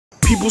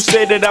People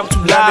say that I'm too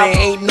loud, there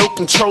ain't no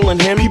controlling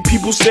him.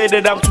 People say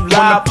that I'm too loud, when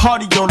I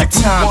party all the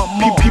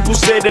time. People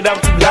say that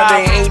I'm too loud,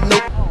 there ain't no.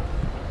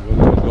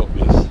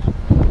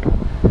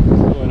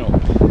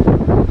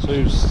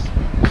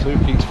 Sue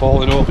keeps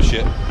falling over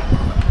shit.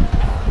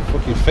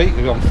 Fucking feet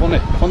have gone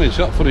funny. She's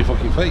got funny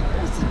fucking feet.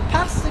 There's a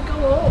pass to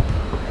go up.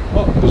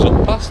 What? Goes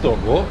up past,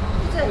 don't go up.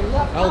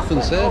 Health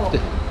and safety.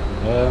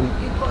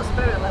 You put a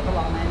spirit level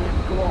on it and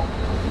it'll go up.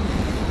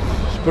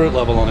 Spirit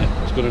level on it,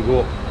 it's going to go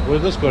up. We're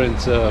just going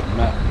to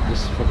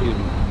this fucking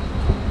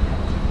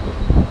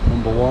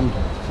 #1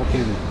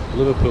 fucking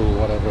Liverpool,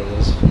 whatever it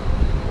is.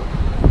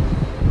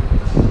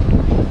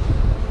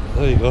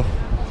 There you go.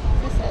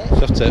 You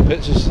have to take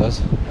pictures, it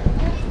says. I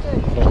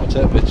don't want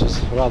to take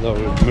pictures, I'd rather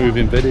a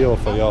moving video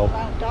for y'all.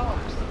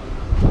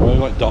 We're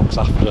going docks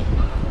after.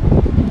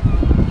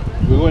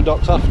 We're going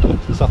docks after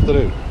this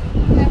afternoon?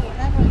 Yeah,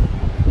 whatever.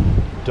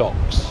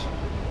 Docks.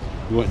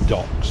 We're going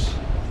docks.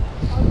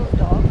 I'll go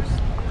dogs.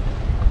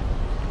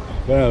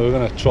 Yeah, we're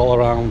going to troll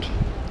around.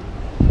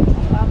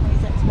 Around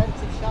these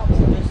expensive shops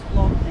and just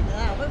walk in and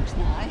that looks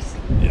nice.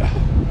 Yeah.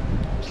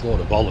 It's a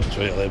load of bollocks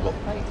really, but.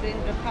 Pay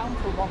 £300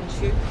 for one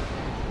shoe.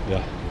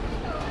 Yeah.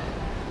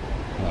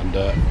 And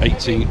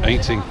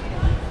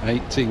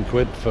 18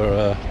 quid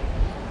for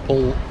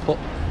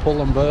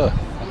pull and bear.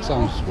 That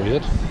sounds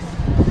weird.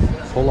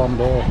 Pull and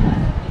bear.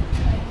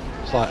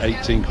 It's like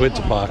 18 quid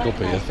to park up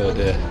here for a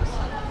day.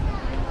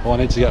 Oh, I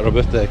need to get her a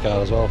birthday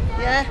card as well.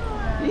 Yeah.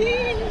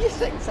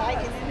 It's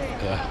exciting, isn't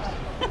it? Yeah.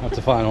 I have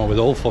to find one with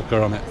old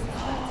fucker on it.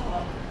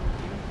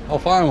 I'll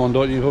find one,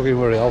 don't you fucking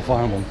worry, I'll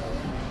find one.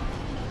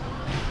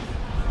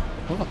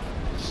 Oh,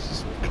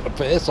 it's got a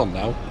face on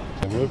now.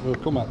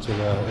 We've come back to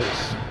there,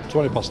 it's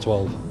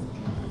 12:20.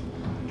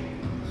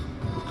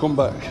 We've come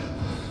back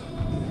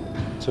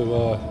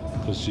to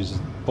because she's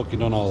fucking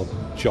done all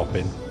the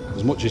shopping,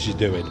 as much as she's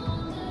doing.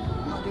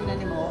 I'm not doing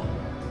any more.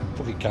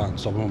 Fucking can't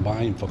stop them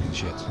buying fucking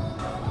shit.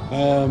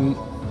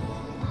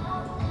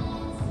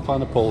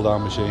 Find a pull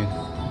down machine.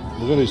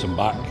 We're going to do some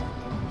back.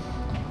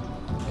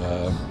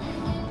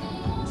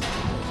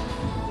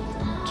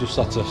 Just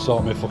had to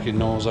sort my fucking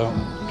nose out,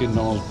 fucking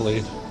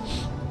nosebleed,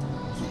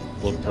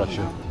 blood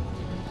pressure.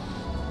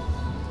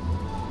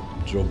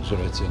 Drugs are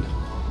hitting.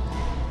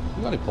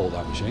 We've got any pull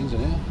down machines in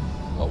here?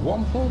 Got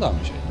one pull down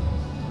machine.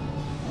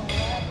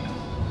 Yeah,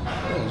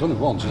 there's only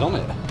one, she's on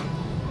it. The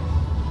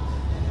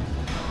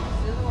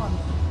other one.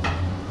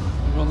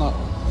 Who's on that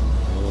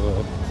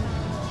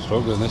one?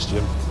 Struggling this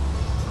gym.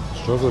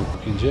 Struggling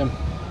fucking gym.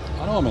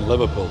 I know I'm in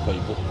Liverpool,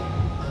 people.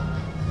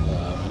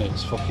 And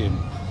it's fucking.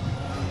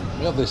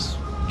 We have this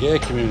gay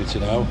community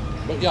now.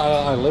 But yeah,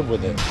 I live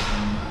with it.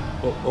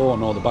 But oh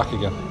no, they're back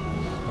again.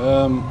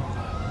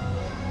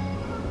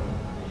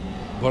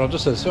 But I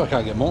just said, so I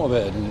can't get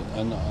motivated,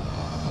 and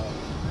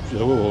she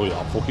said, well,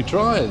 I'll fucking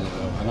try.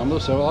 And I'm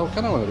just saying, well, how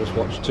can I just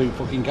watch two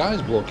fucking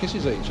guys blow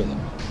kisses at each other?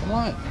 I'm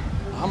like,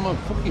 I'm a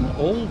fucking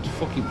old,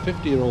 fucking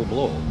 50-year-old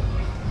bloke.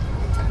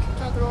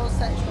 They're all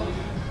sexual.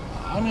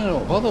 I mean, I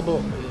don't bother,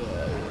 but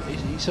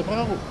it's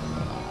about.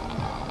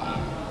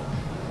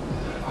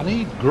 I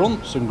need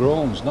grunts and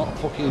groans, not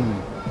fucking.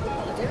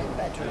 What do in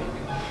bedroom?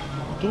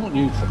 Don't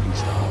you fucking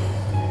start.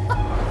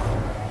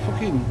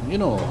 Fucking, you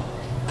know.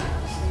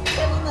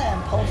 Get in there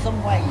and pull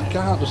some weight. You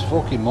can't just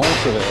fucking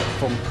motivate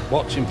from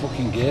watching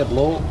fucking gay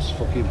blokes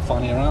fucking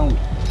fanny around.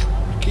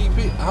 Keep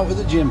it out of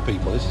the gym,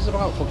 people. This is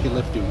about fucking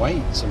lifting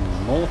weights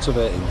and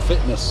motivating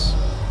fitness.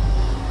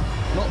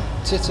 Not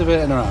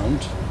titivating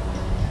around.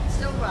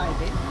 Still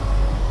riding.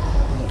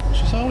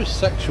 She's always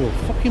sexual.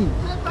 Fucking.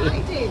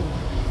 Riding.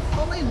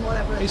 Pulling,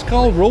 whatever. It's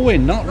called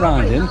rowing, not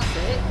riding. That's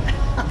it.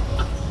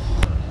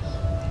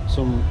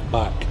 Some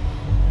back.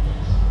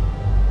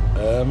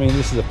 I mean,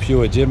 this is a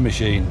pure gym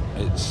machine.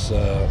 It's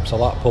a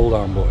lat pull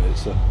down, but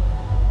it's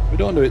we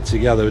don't do it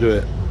together. We do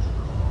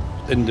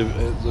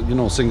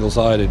it,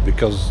 single-sided,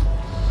 because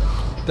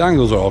the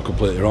angles are all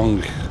completely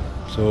wrong.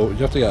 So you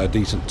have to get a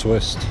decent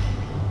twist,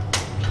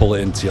 pull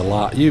it into your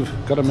lat. You've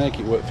got to make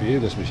it work for you.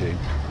 This machine,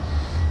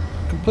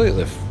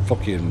 completely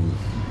fucking.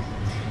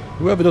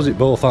 Whoever does it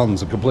both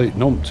hands, a complete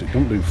numpty. It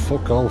don't do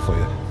fuck all for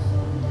you.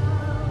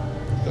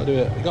 You got to do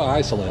it. You got to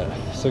isolate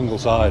single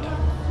side.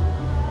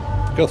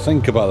 You've got to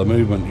think about the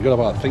movement. You've got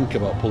to think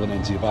about pulling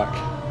into your back.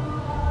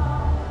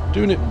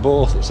 Doing it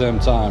both at the same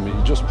time,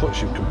 it just puts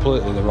you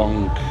completely the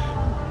wrong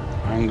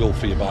angle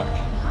for your back.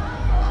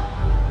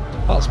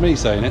 That's me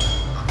saying it.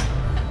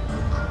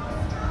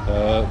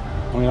 I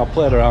mean, I've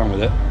played around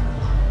with it.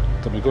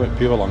 I've been going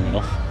pure long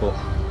enough, but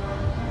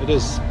it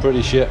is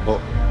pretty shit,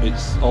 but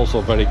it's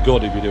also very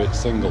good if you do it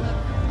single.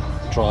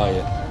 Try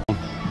it.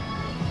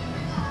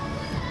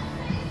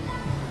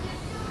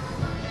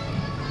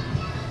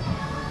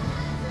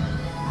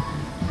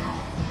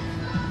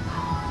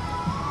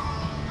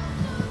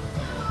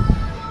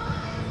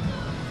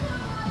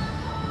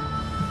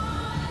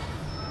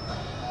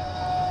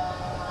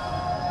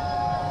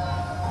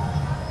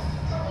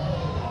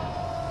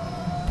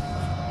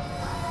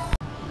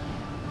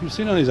 You've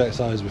seen all these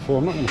exercises before.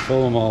 I'm not going to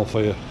film them all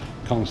for you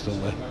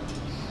constantly.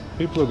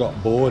 People have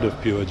got bored of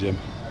pure gym.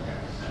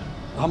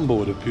 I'm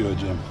bored of Pure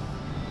Gym.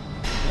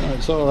 You know,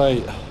 it's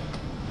alright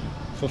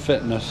for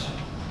fitness.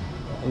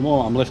 At the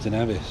moment I'm lifting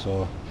heavy,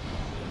 so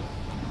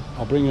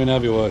I'll bring you an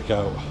heavy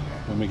workout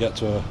when we get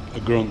to a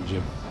grunt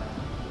gym.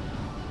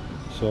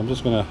 So I'm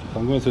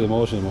going through the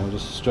motion at the moment,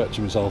 just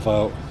stretching myself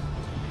out.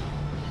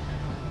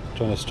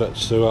 Trying to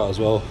stretch Sue out as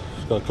well.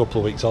 She's got a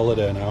couple of weeks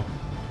holiday now.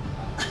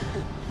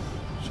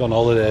 She's on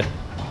holiday.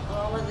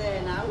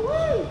 Holiday now,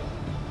 woo!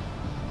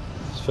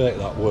 It's fake,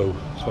 that woo.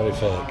 It's very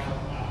fake.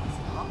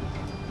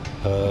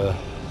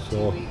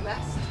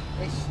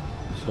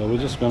 So we're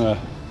just gonna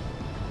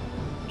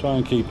try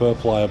and keep her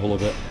pliable a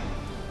bit.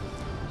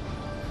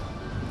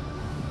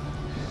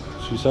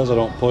 She says I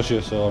don't push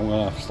her, so I'm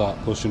gonna have to start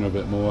pushing her a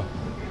bit more.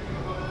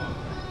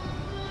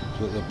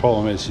 But the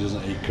problem is she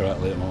doesn't eat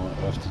correctly at the moment.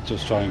 We have to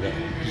just try and get.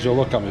 She'll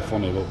look at me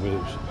funny, but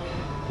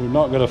we've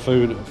not got a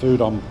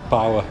food on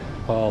par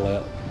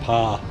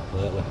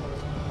lately.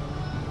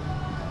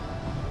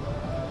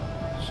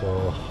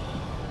 So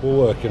we're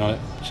working on it.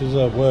 She's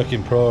a work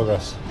in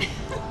progress.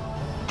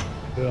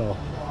 You know.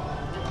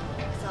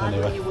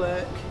 Anyway,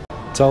 work.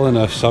 telling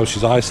her how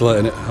she's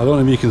isolating it. I don't know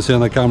if you can see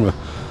on the camera.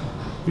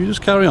 You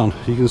just carry on.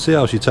 You can see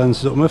how she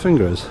tenses up my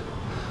fingers.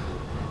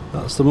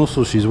 That's the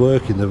muscle she's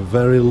working, the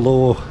very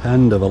low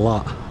end of her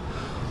lat.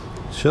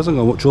 She hasn't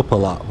got much upper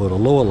lat, but a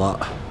lower lat.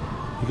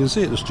 You can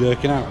see it just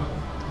jerking out.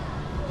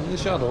 In the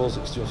shadows,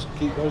 it's just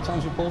keep every time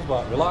she pulls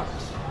back, relax,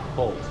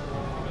 pull.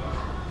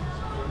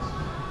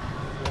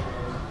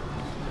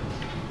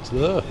 It's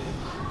there.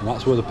 And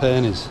that's where the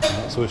pain is. And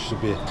that's where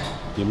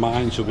your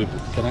mind should be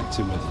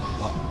connecting with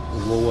that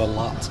lower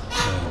lat.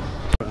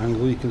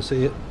 Angle, you can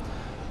see it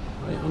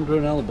right under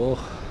an elbow. You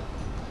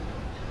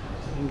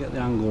can get the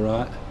angle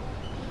right.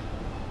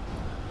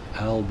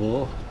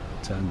 Elbow,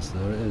 tense,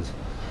 there it is.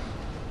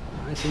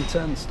 Nice and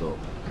tensed up.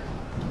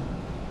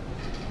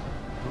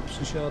 Watch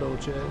the shadow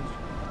change.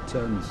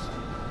 Tense.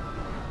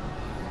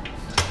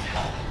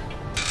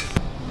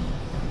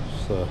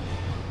 So you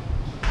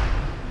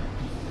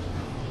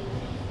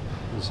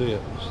can see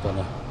it,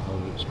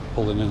 it's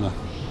pulling in a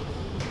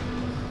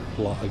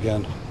lat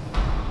again.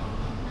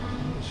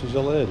 She's a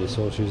lady,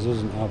 so she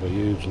doesn't have a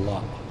huge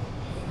lat.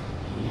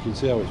 You can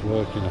see how it's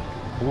working her.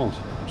 Come on,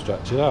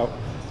 stretch it out.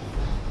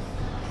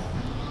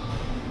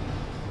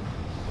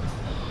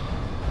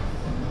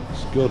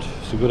 It's good,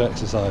 it's a good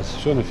exercise.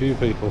 Shown a few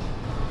people.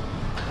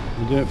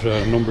 Been doing it for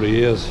a number of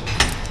years.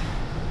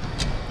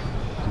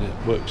 And it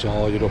works on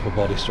all your upper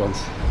body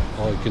strength,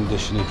 all your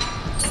conditioning.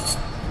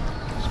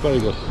 It's very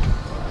good.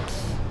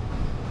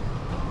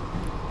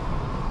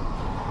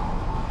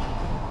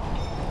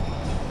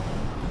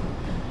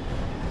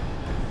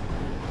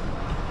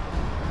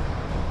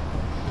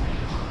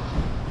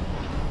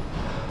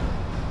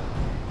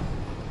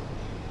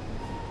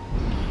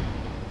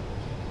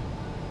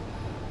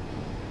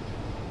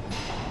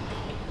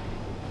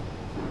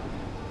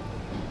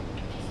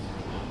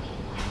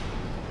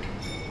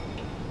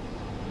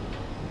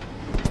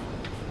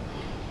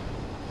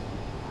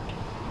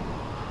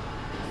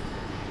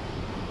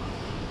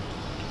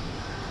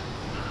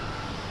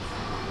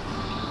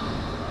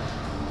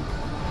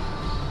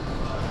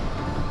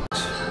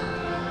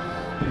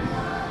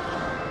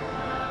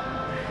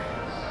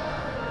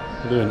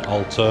 Doing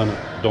alternate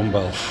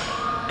dumbbell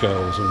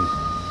curls and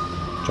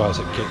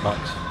tricep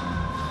kickbacks.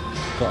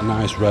 Got a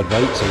nice red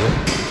weights here.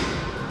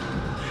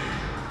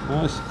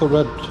 Nice little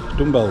red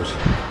dumbbells.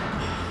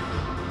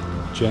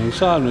 Change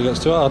side when it gets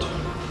too hard.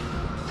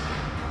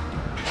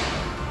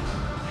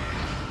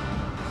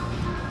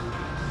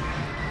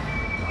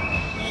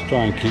 Just try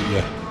and keep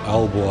your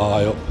elbow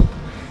high up.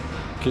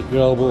 Keep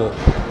your elbow up.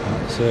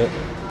 That's it.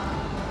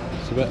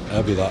 It's a bit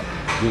heavy that.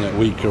 You get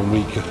weaker and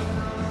weaker.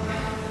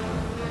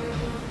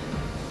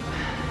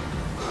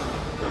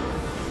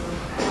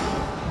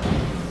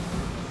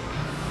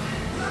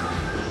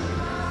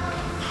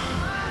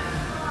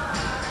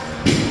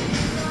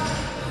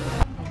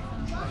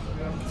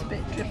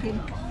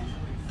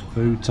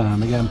 Food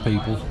time again,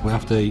 people. We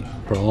have to eat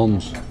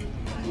prawns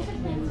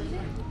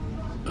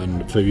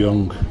and for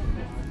young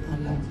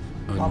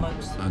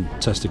and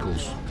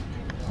testicles.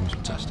 Some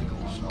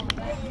testicles.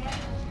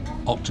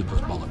 Octopus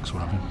bollocks,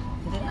 we're having.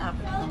 We didn't have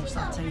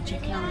satay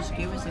chicken on the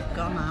skewers. They've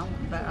gone out.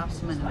 We better have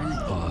some in a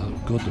minute. Oh,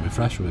 good. They'll be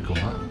fresh when we come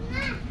back.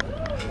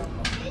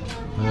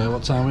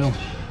 What time are we on?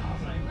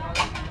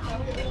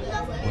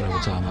 Whatever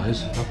time that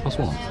is.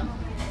 1:30.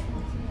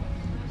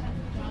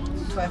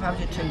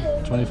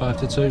 25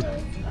 to 2.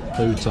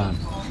 Food time.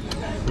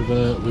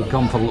 We've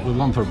gone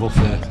for a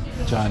buffet,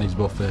 Chinese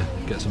buffet.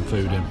 Get some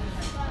food in.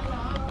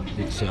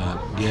 It's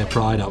Gay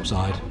Pride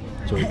outside,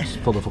 so it's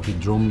full of fucking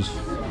drums.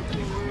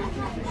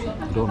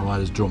 I don't know why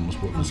there's drums,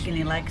 but there's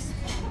skinny legs.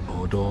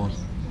 Oh, don't.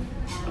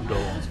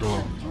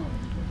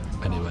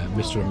 Anyway,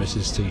 Mr. and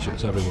Mrs.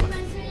 t-shirts everywhere.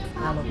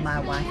 I love my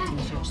wife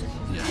t-shirts.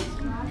 Yeah.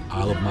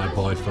 I love my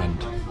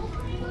boyfriend.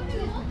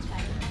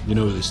 You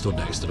know who they stood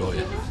next to, don't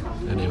you?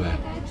 Anyway,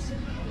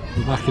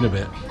 we're back in a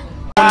bit.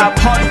 I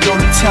party all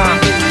the time.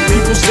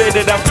 People say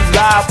that I'm too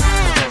loud.